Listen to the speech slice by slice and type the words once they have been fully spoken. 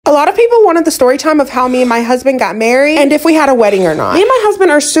lot of people wanted the story time of how me and my husband got married and if we had a wedding or not. Me and my husband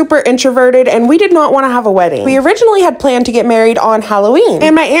are super introverted and we did not want to have a wedding. We originally had planned to get married on Halloween,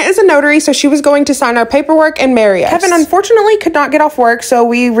 and my aunt is a notary, so she was going to sign our paperwork and marry us. Kevin unfortunately could not get off work, so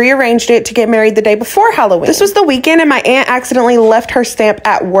we rearranged it to get married the day before Halloween. This was the weekend and my aunt accidentally left her stamp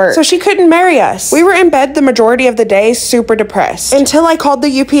at work, so she couldn't marry us. We were in bed the majority of the day, super depressed, until I called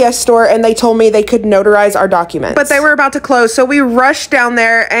the UPS store and they told me they could notarize our documents. But they were about to close, so we rushed down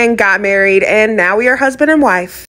there and got married, and now we are husband and wife.